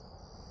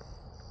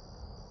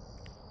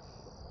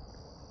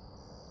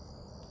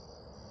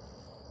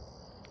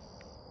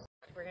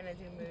 We're gonna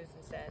do moos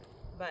instead,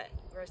 but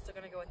we're still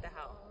gonna go with the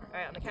how.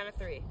 Alright, on the count of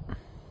 3.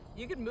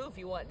 You can move if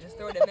you want, just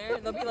throw it in there.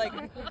 There'll be like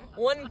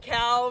 1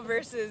 cow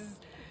versus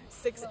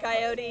 6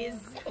 coyotes.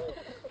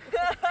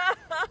 Alright,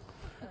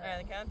 on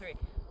the count of 3.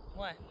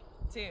 1,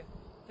 2,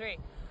 3.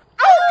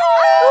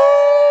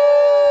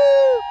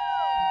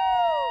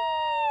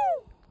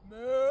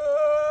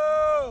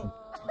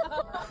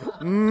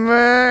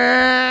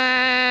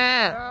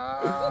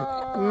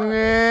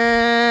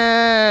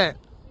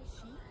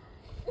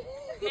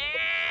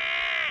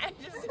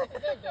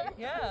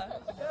 Yeah.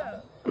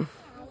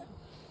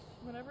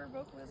 Whatever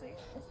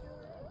vocalization.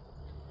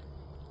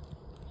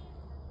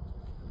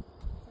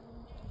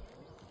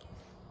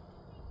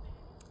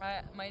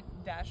 My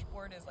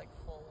dashboard is like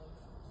full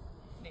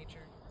of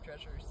nature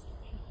treasures.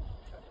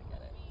 Trying to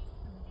get it.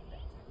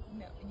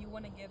 No, you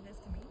want to give this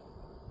to me?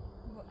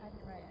 Well, I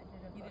didn't write. I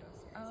did a photo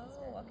series.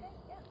 Oh, okay.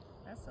 Yeah,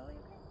 that's totally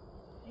okay.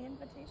 The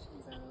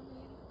invitations are only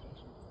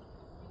invitations.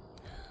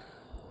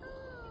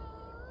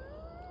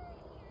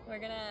 We're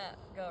gonna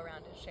go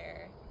around to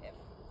share if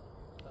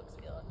folks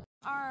feel it.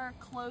 Our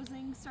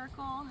closing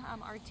circle,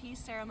 our tea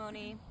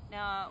ceremony.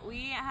 Now,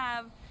 we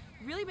have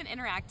really been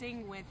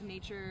interacting with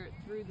nature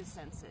through the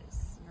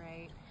senses,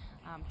 right?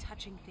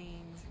 Touching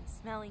things and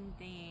smelling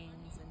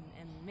things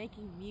and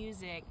making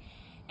music.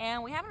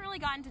 And we haven't really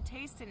gotten to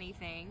taste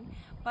anything,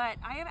 but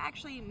I have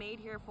actually made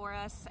here for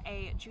us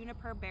a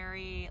juniper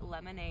berry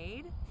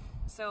lemonade.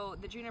 So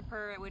the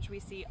juniper, which we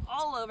see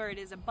all over, it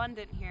is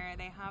abundant here.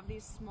 They have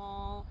these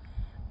small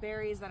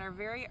berries that are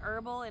very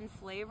herbal in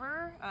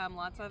flavor,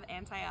 lots of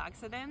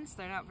antioxidants.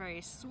 They're not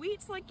very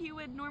sweet like you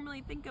would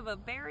normally think of a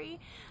berry,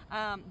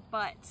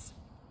 but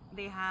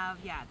they have,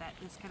 yeah,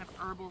 this kind of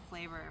herbal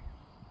flavor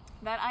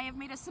that I have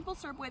made a simple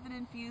syrup with and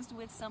infused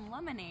with some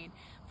lemonade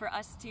for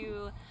us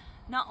to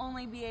not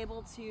only be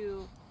able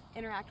to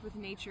interact with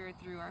nature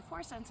through our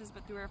 4 senses,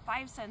 but through our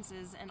 5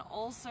 senses, and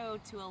also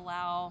to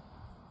allow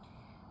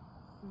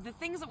the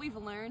things that we've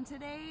learned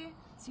today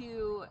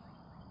to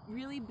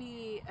really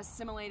be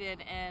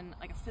assimilated in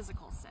like a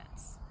physical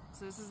sense.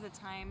 So this is the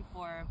time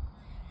for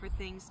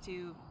things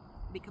to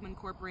become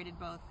incorporated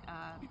both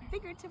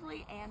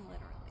figuratively and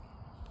literally.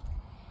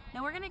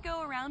 Now we're gonna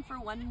go around for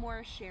one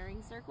more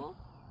sharing circle,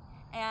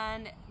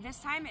 and this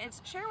time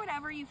it's share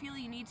whatever you feel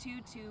you need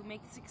to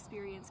make this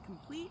experience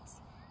complete.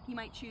 You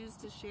might choose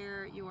to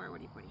share your, what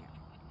are you putting here?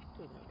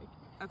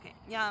 Okay,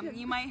 yeah,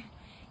 you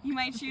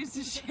might choose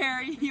to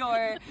share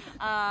your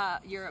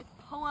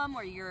poem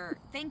or your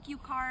thank you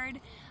card,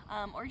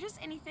 or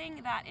just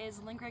anything that is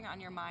lingering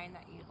on your mind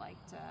that you'd like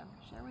to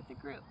share with the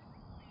group.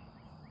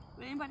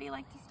 Would anybody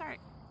like to start?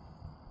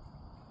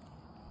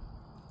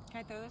 Can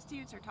I throw this to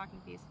you? It's our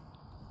talking piece.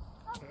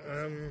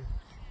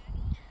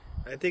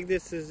 I think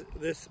this has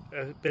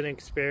been an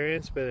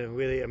experience, been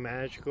really a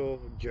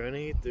magical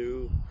journey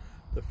through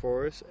the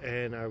forest,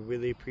 and I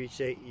really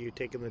appreciate you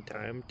taking the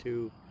time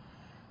to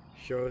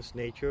show us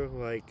nature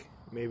like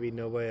maybe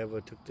nobody ever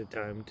took the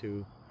time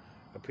to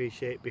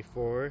appreciate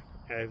before.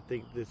 I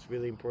think it's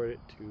really important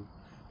to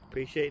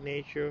appreciate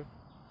nature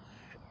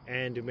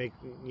and to make,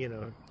 you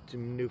know,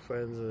 some new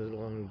friends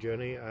along the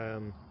journey.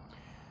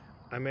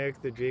 I'm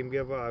Eric the Dream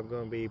Giver. I'm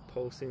going to be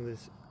posting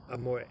this a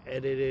more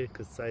edited,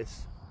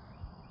 concise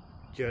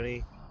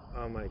journey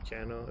on my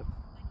channel.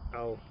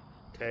 I'll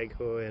tag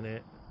her in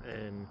it,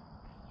 and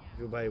if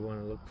anybody want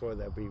to look for it,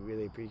 that'd be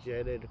really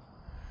appreciated.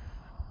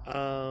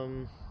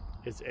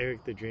 It's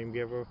Eric the Dream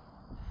Giver.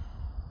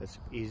 That's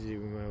easy to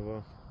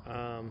remember.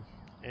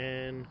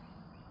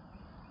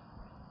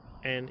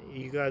 And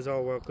you guys are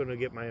welcome to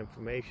get my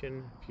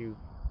information if you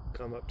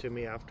come up to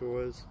me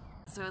afterwards.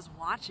 So I was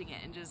watching it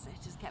and it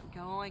just kept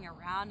going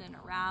around and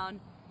around.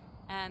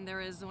 And there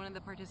was one of the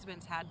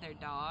participants had their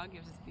dog. It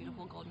was this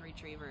beautiful golden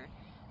retriever.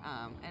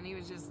 And he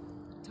was just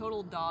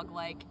total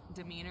dog-like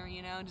demeanor,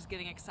 you know, just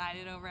getting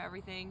excited over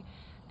everything.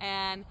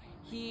 And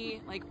he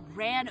like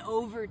ran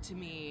over to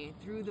me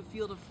through the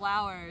field of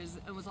flowers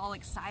and was all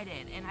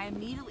excited. And I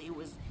immediately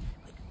was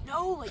like,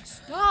 no, like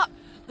stop,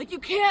 like you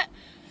can't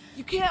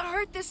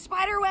hurt this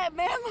spider web,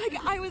 man. Like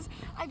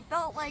I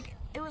felt like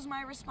it was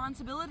my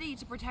responsibility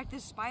to protect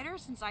this spider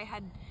since I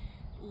had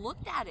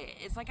looked at it.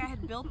 It's like I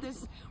had built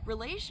this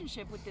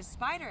relationship with this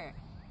spider.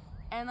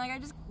 And like I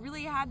just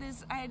really had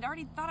this, I had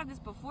already thought of this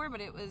before, but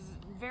it was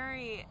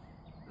very,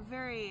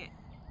 very,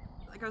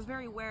 like I was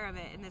very aware of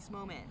it in this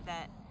moment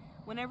that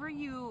whenever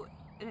you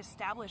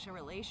establish a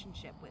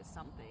relationship with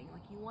something,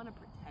 like you want to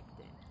protect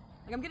it.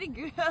 Like I'm getting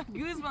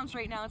goosebumps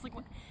right now. It's like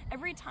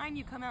every time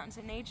you come out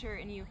into nature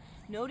and you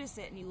notice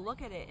it and you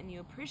look at it and you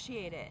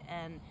appreciate it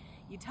and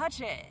you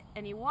touch it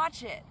and you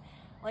watch it,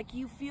 like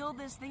you feel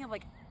this thing of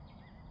like,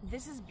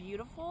 this is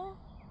beautiful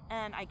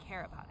and I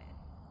care about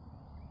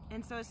it.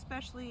 And so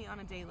especially on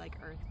a day like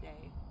Earth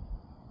Day,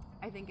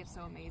 I think it's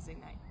so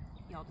amazing that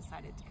y'all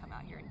decided to come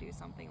out here and do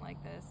something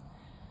like this.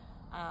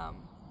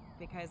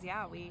 Because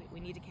yeah, we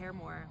need to care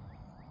more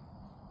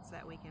so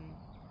that we can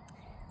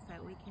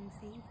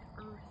save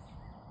the Earth.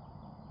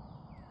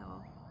 So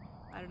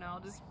I don't know,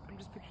 I'm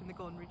just picturing the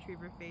golden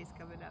retriever face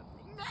coming up.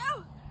 Like,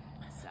 no!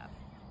 Stuff.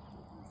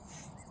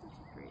 Such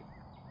a great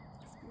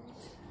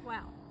experience.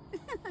 Wow.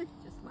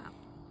 Just wow.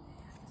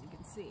 As you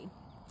can see,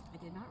 I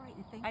did not write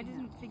anything. I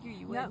didn't figure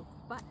you would. No,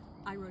 but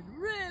I wrote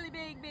really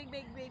big,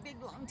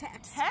 long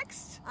text.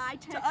 Text? I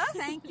text to us?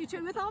 thank you to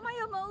with all my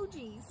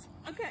emojis.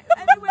 Okay.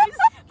 Anyways,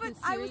 but Can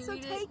I was Siri so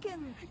read it?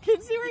 taken.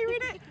 Can Siri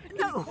read it?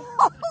 No,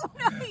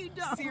 no, you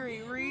don't.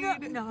 Siri,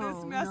 read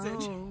this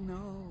message.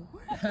 No.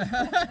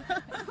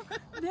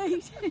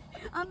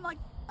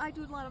 I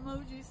do a lot of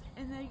emojis,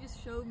 and they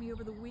just showed me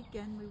over the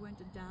weekend. We went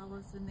to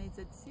Dallas, and they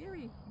said,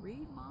 Siri,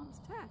 read Mom's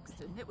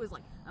text. And it was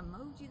like,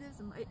 emoji this,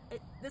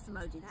 this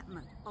emoji, that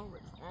emoji, all of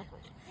it.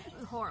 It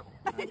was horrible.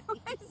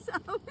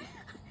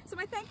 So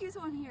my thank you's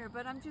on here,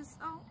 but I'm just,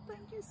 oh,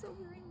 thank you so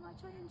very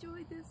much. I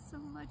enjoyed this so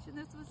much, and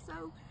this was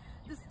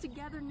this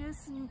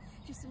togetherness and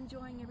just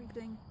enjoying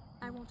everything.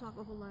 I won't talk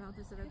a whole lot, I'll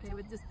just say, okay,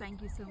 but just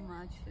thank you so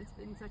much. It's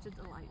been such a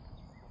delight.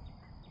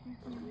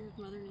 With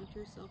Mother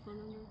Nature's cell phone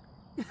number?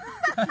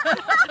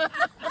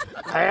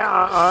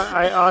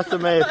 I also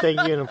made a thank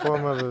you in the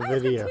form of a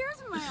video. I have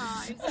tears in my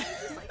eyes. I was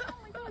just like, oh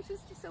my gosh,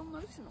 it's just so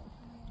emotional.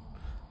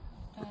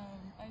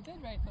 I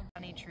did write something.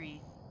 Funny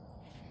tree.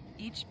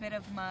 Each bit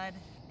of mud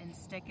and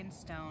stick and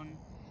stone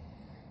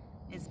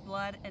is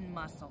blood and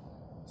muscle,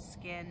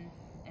 skin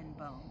and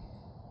bone.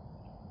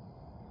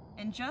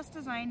 And just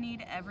as I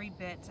need every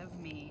bit of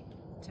me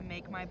to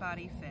make my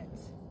body fit,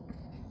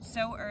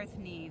 so Earth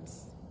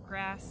needs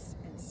grass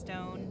and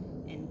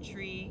stone and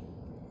tree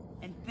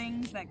and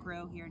things that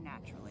grow here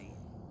naturally.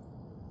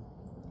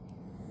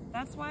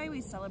 That's why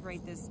we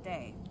celebrate this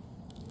day.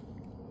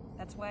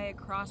 That's why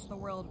across the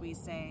world we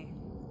say,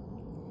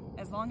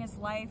 as long as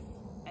life,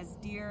 as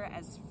dear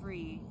as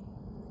free,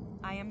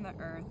 I am the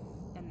earth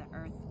and the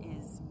earth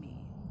is me.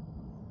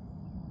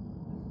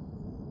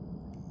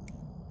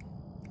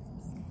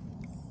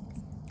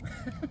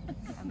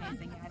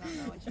 Amazing. I don't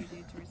know what you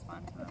do to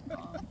respond to a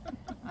poem.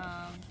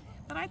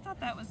 But I thought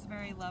that was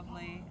very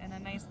lovely and a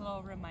nice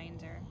little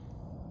reminder.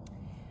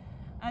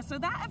 So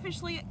that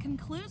officially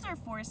concludes our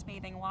forest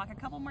bathing walk. A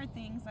couple more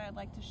things that I'd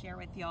like to share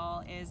with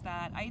y'all is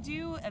that I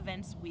do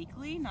events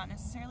weekly, not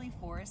necessarily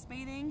forest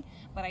bathing,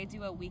 but I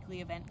do a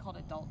weekly event called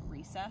Adult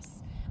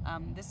Recess.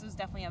 This was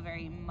definitely a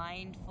very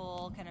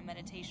mindful, kind of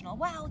meditational,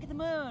 wow, look at the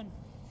moon.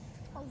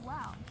 Oh,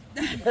 wow.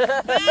 There,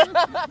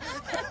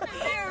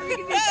 we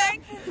can be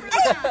thankful for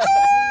that.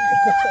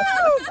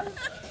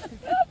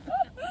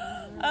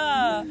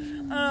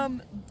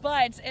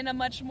 But in a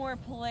much more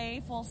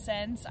playful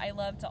sense, I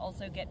love to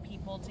also get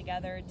people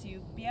together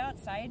to be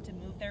outside, to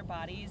move their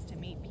bodies, to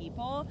meet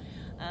people,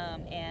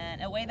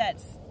 and a way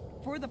that's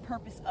for the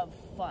purpose of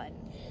fun.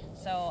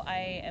 So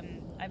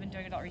I've been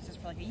doing Adult Recess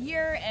for like a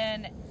year,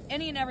 and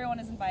any and everyone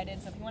is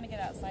invited. So if you want to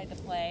get outside to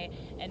play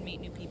and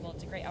meet new people,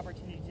 it's a great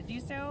opportunity to do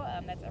so.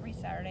 That's every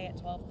Saturday at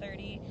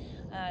 12:30.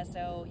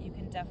 So you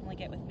can definitely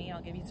get with me.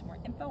 I'll give you some more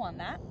info on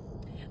that.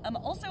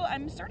 Also,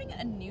 I'm starting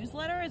a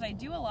newsletter as I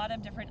do a lot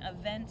of different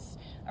events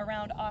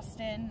around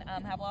Austin,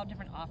 have a lot of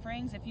different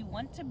offerings. If you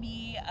want to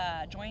be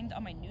joined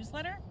on my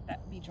newsletter,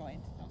 be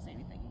joined. Don't say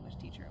anything English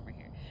teacher over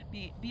here.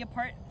 Be a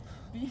part.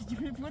 If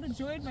you want to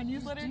join my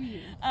newsletter,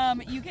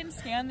 you can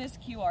scan this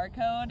QR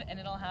code and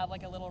it'll have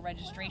like a little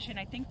registration.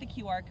 I think the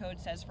QR code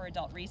says for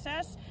adult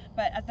recess,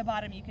 but at the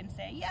bottom you can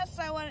say, yes,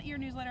 I want your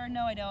newsletter, or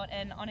no, I don't.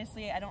 And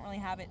honestly, I don't really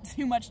have it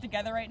too much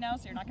together right now,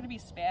 so you're not going to be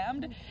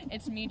spammed.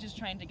 It's me just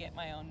trying to get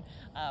my own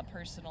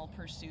personal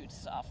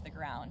pursuits off the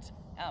ground.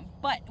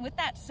 But with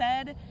that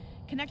said,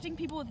 connecting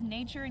people with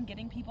nature and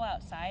getting people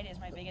outside is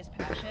my biggest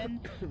passion,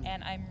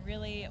 and I'm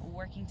really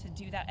working to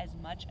do that as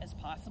much as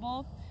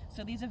possible.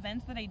 So these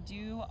events that I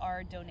do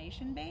are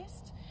donation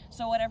based,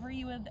 so whatever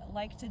you would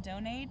like to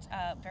donate,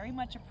 very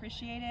much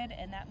appreciated,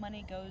 and that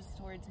money goes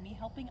towards me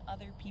helping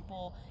other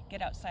people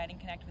get outside and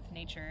connect with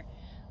nature,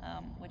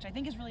 which I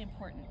think is really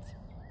important.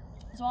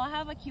 So I'll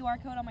have a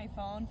QR code on my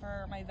phone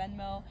for my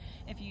Venmo.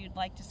 If you'd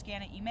like to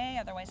scan it, you may,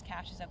 otherwise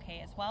cash is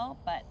okay as well.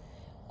 But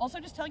also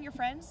just telling your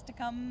friends to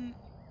come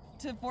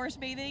to forest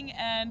bathing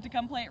and to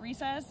come play at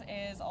recess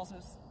is also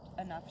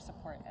enough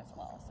support as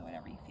well, so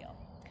whatever you feel.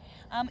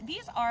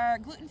 These are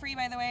gluten-free,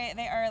 by the way.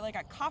 They are like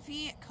a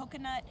coffee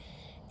coconut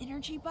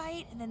energy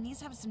bite, and then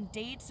these have some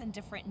dates and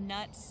different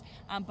nuts,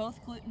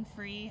 both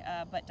gluten-free,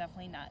 but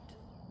definitely not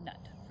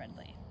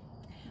nut-friendly.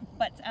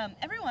 But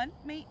everyone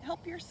may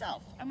help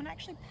yourself. I'm gonna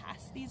actually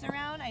pass these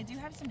around. I do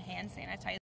have some hand sanitizer.